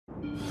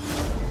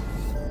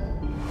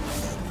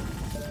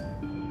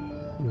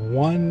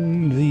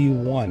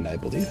1v1, I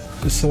believe.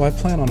 So I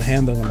plan on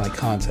handling my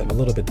content a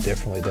little bit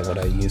differently than what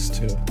I used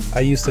to. I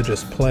used to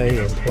just play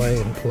and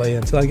play and play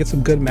until I get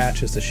some good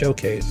matches to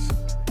showcase.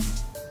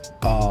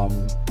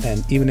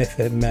 And even if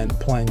it meant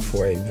playing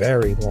for a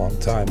very long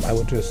time, I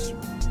would just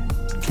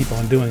keep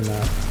on doing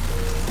that.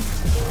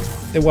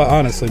 It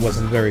honestly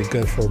wasn't very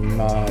good for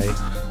my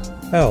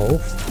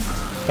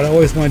health, but I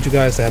always wanted you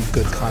guys to have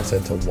good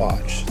content to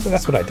watch, so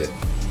that's what I did.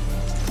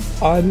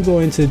 I'm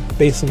going to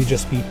basically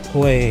just be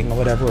playing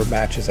whatever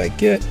matches I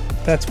get.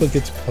 That's what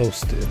gets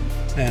posted,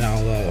 and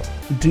I'll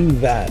do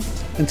that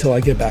until I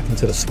get back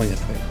into the swing of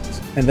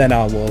things, and then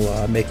I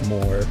will make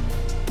more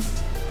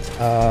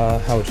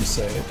how would you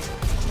say it,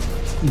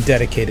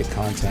 dedicated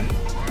content.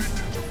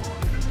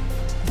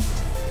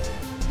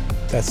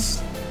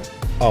 That's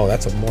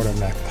a mortar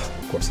mech.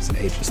 Of course it's an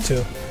Aegis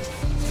too.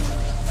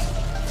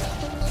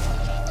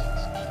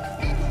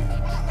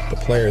 The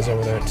player's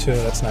over there too,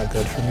 that's not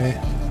good for me.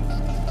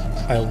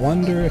 I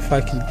wonder if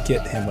I can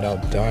get him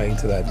without dying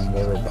to that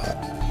mortar bot.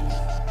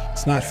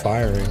 It's not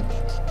firing.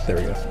 There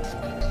we go.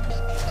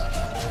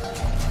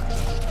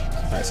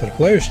 Alright, so the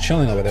player's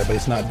chilling over there, but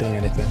he's not doing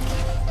anything.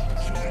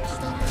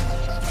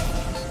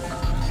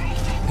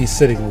 He's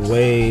sitting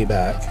way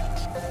back.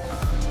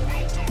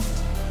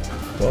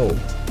 Whoa.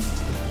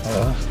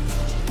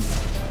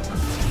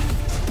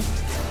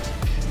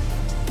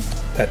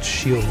 That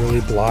shield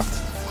really blocked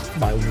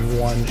my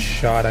one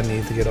shot I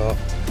need to get off.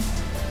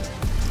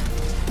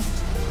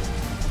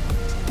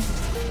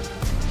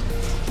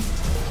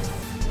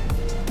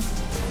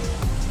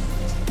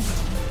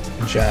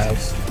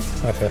 Jabs.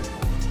 Okay.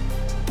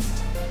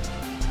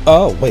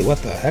 Oh, wait, what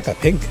the heck? A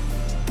pink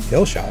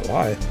kill shot?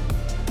 Why?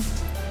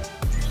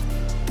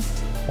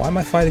 Why am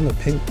I fighting a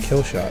pink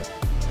kill shot?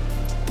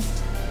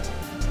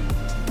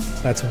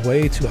 That's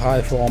way too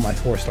high for all my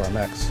 4-star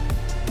mechs.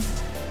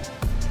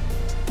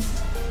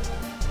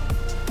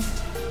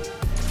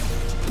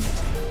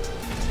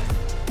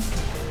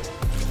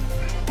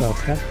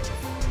 Okay.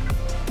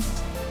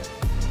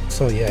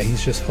 So yeah,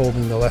 he's just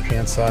holding the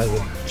left-hand side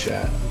with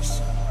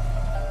jabs.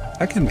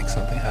 I can make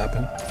something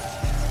happen.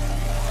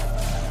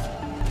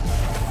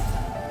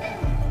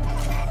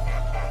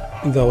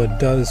 Though it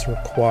does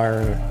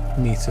require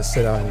me to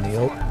sit out and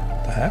kneel.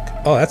 The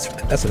heck? Oh,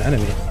 that's an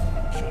enemy.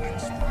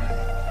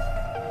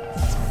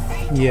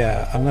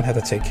 Yeah, I'm gonna have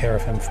to take care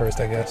of him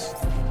first, I guess.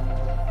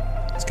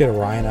 Let's get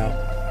Orion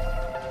out.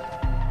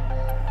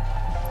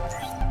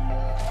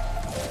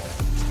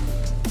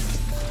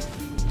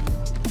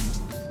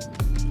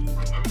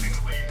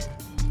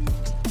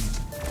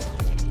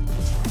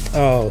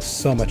 Oh,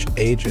 so much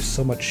Aegis,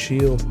 so much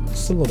shield.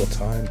 Just a little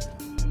time.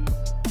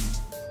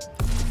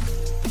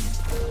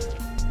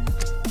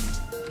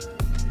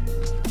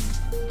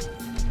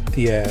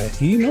 Yeah,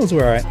 he knows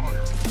where I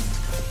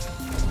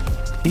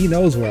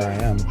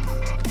am.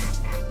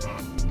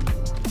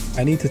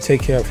 I need to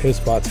take care of his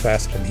bots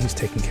faster than he's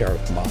taking care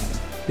of mine,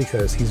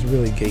 because he's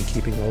really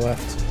gatekeeping the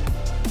left.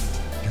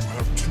 You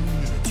have 2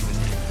 minutes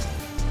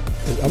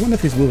remaining. I wonder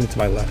if he's moving to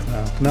my left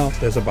now. No,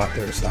 there's a bot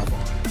there to stop him.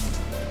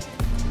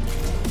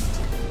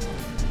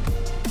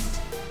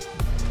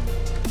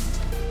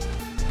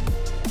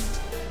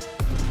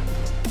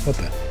 What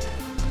the?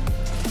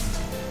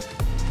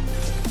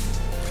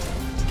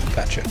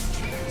 Gotcha.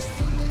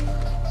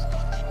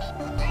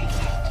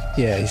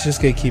 Yeah, he's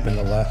just gatekeeping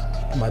the left.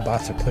 My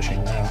bots are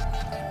pushing now.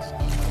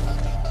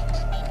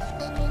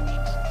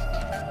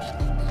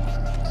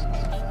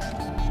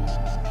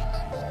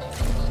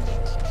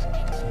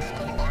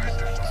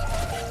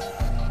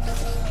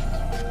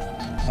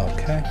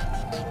 Okay.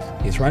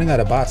 He's running out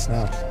of bots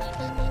now.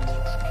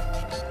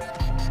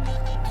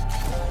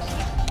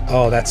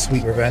 Oh, that's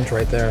sweet revenge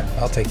right there.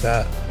 I'll take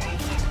that.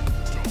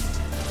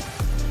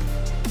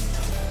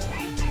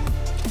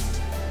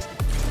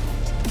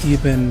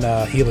 Even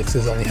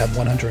Helixes only have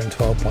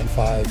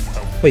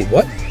 112.5. Wait,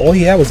 what? All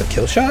he had was a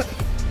kill shot?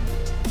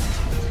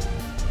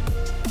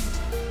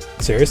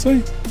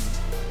 Seriously?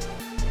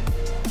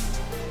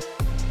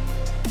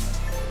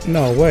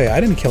 No way,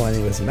 I didn't kill any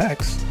of his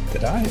mechs,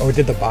 did I? Or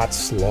did the bots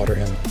slaughter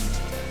him?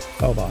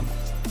 Hold on.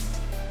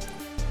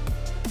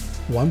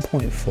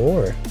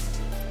 1.4?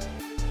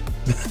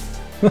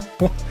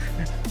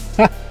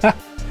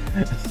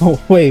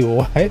 Wait,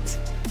 what?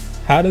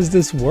 How does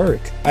this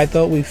work? I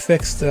thought we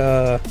fixed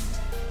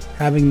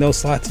having no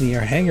slots in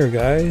your hangar,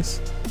 guys.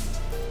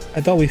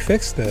 I thought we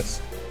fixed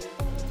this.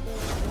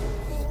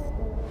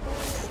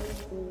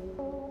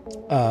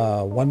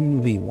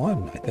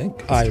 1v1, I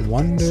think. I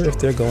wonder if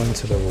they're going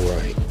to the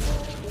right.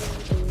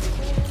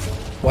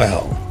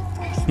 Well,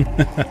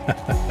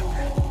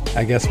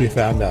 I guess we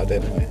found out,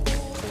 didn't we?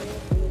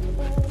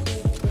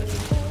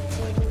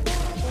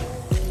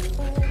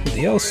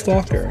 DL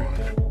Stalker.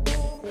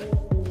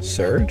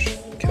 Surge.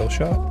 Kill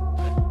shot.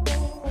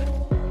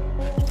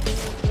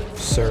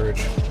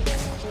 Surge.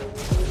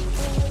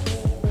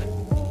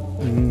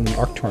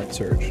 Arc Torrent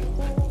Surge.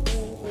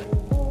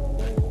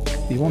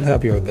 You won't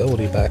have your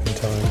ability back in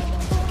time.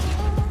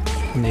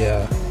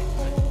 Yeah.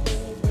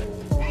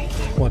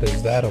 What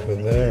is that over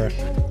there?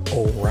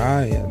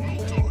 Orion.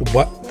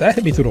 What? That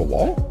hit me through the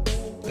wall?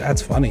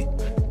 That's funny.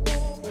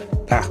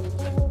 Ah.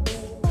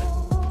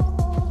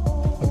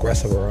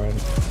 Aggressive Orion.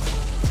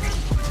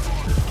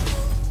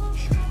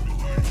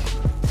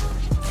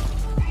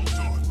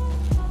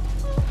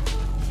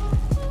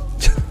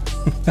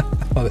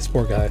 Oh, this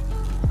poor guy.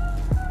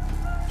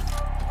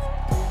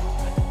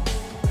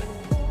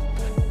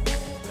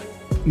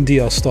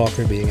 DL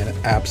Stalker being an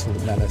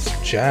absolute menace.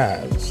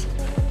 Jabs.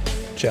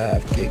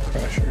 Jab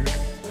Gatecrasher.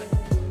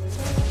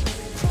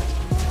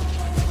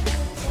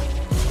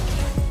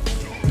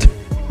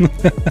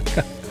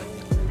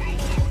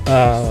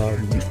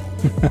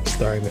 I'm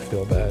starting to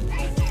feel bad.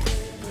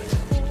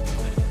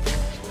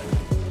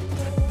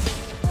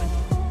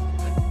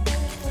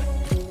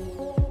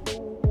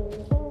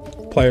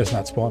 Player's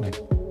not spawning.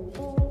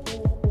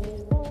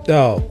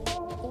 Oh,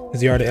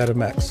 is he already out of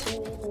mechs?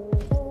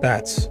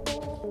 That's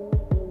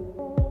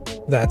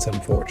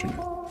unfortunate.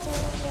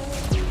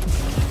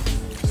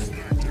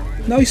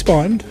 No, he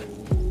spawned.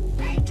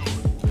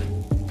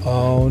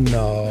 Oh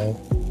no.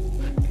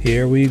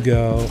 Here we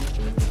go.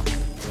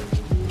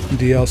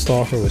 DL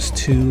Stalker was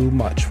too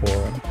much for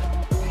him.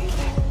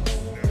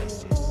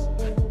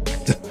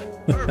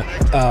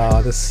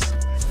 Ah, this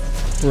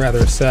is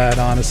rather sad,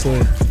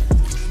 honestly.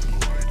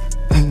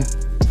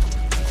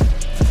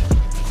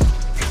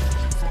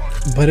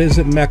 But is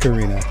it Mech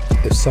Arena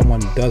if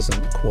someone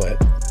doesn't quit?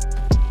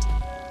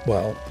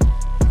 Well,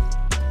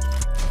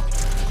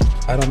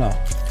 I don't know.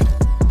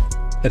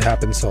 It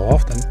happens so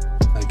often.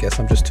 I guess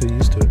I'm just too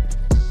used to it.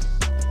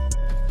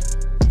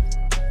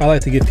 I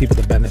like to give people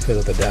the benefit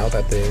of the doubt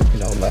that they,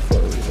 left for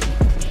a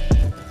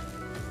reason.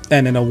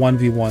 And in a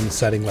 1v1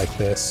 setting like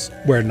this,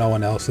 where no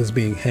one else is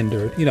being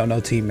hindered,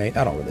 no teammate,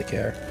 I don't really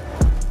care.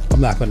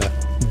 I'm not gonna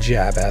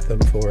jab at them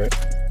for it.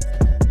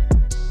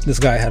 This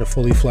guy had a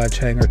fully fledged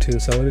hanger too,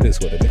 so it is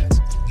what it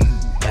is.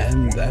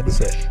 And that is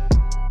it.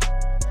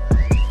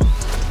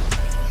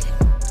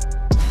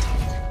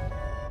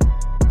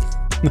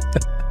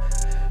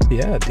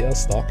 Yeah, DL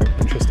Stalker,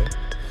 interesting.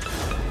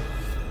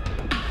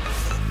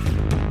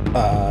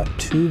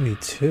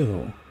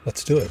 2v2.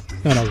 Let's do it.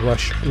 I'm gonna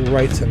rush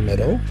right to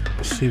middle.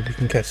 See if we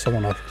can catch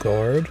someone off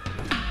guard.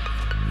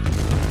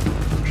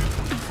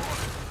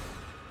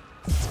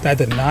 That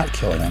did not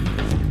kill him.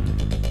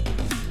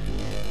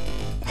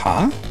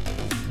 Huh?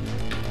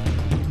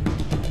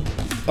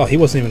 Oh, he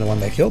wasn't even the one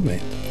that killed me.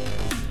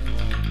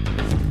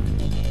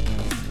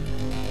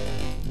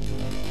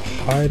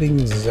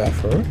 Hiding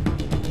Zephyr.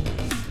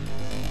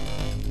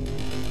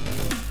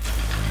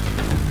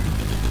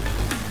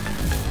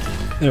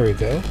 There we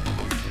go.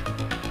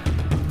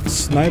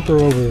 Sniper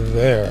over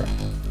there.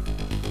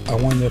 I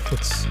wonder if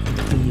it's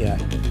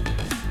deactive.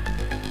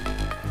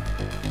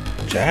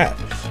 Jabs.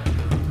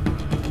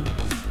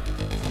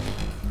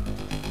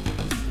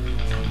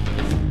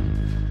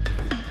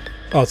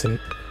 Oh, it's an...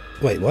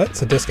 Wait, what?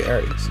 It's a disc of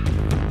Ares.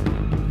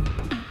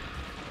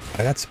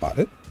 I got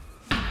spotted.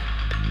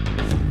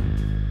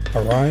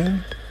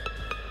 Orion.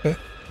 Okay.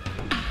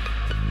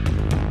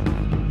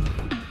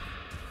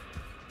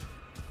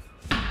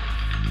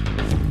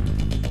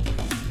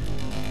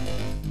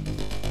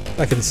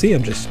 I can see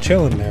him just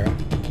chilling there.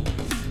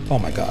 Oh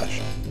my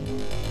gosh.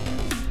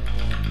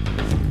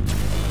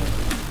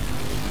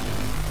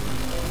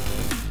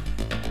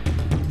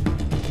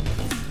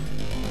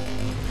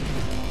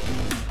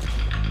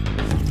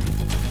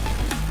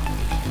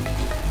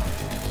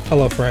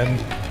 Hello, friend.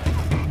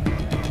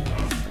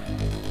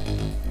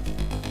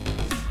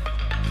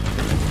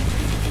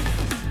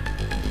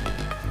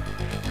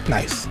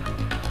 Nice.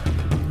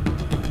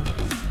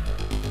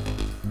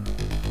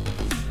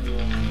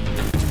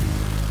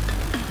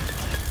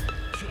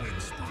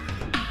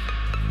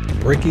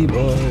 Bricky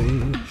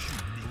boy.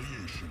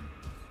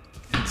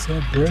 It's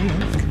a brick.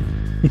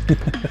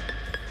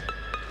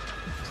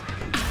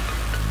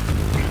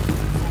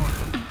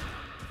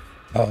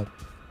 Oh.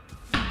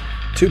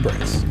 2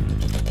 bricks.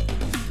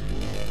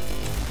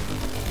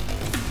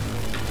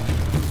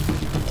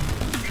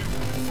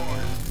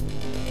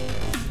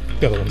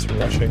 The other one's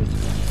rushing. 3,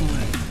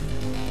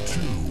 2,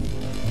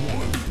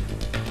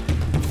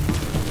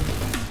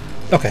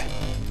 1. Okay.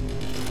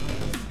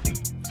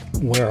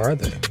 Where are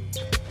they?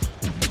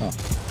 Oh.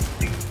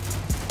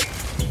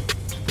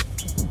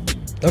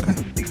 Okay.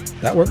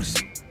 That works.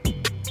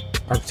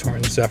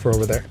 Arctor Zephyr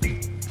over there.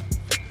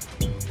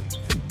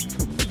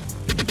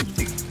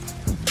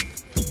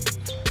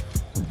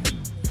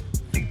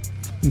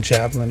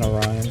 Javelin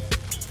Orion.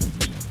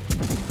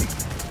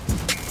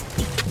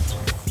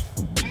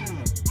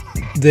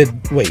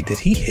 Wait, did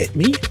he hit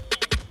me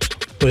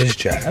with his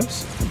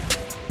jabs?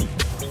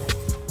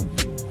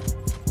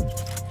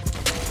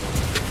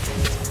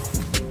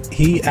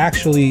 He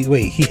actually,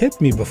 wait, he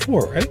hit me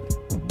before, right?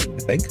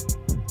 I think.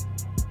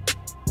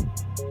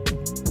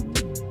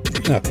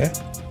 Okay.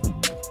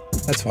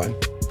 That's fine.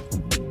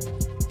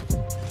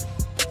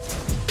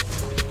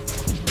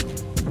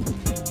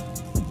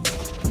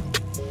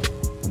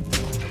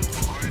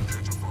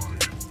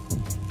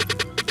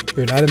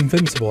 You're not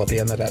invincible at the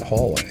end of that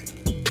hallway.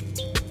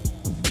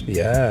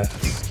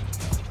 Yes.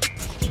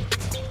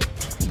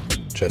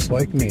 just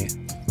like me.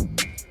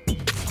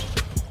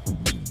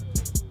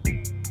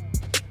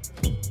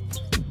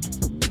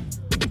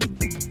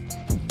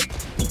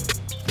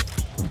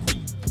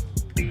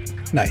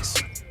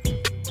 Nice.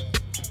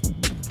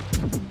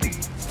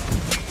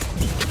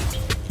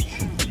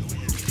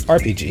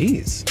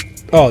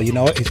 RPGs. Oh, you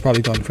know what? He's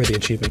probably going for the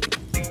achievement.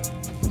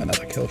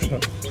 Another kill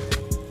shot.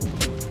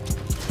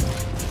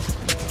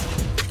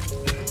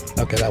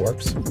 Okay, that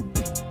works.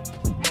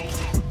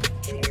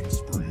 Killing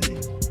spree.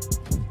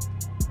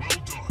 Well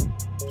done.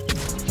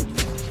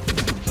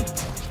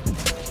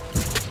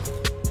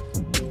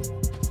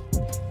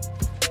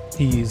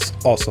 He's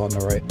also on the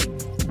right.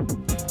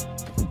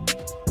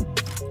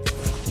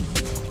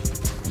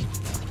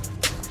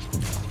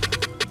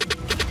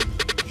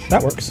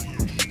 That works.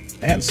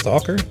 And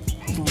Stalker.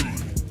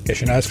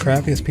 Guess you're not as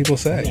crappy as people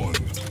say.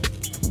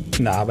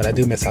 Nah, but I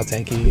do miss how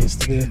tanky he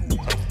used to be.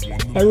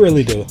 I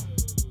really do.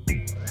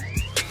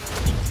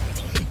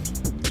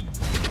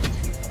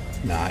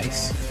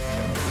 Nice.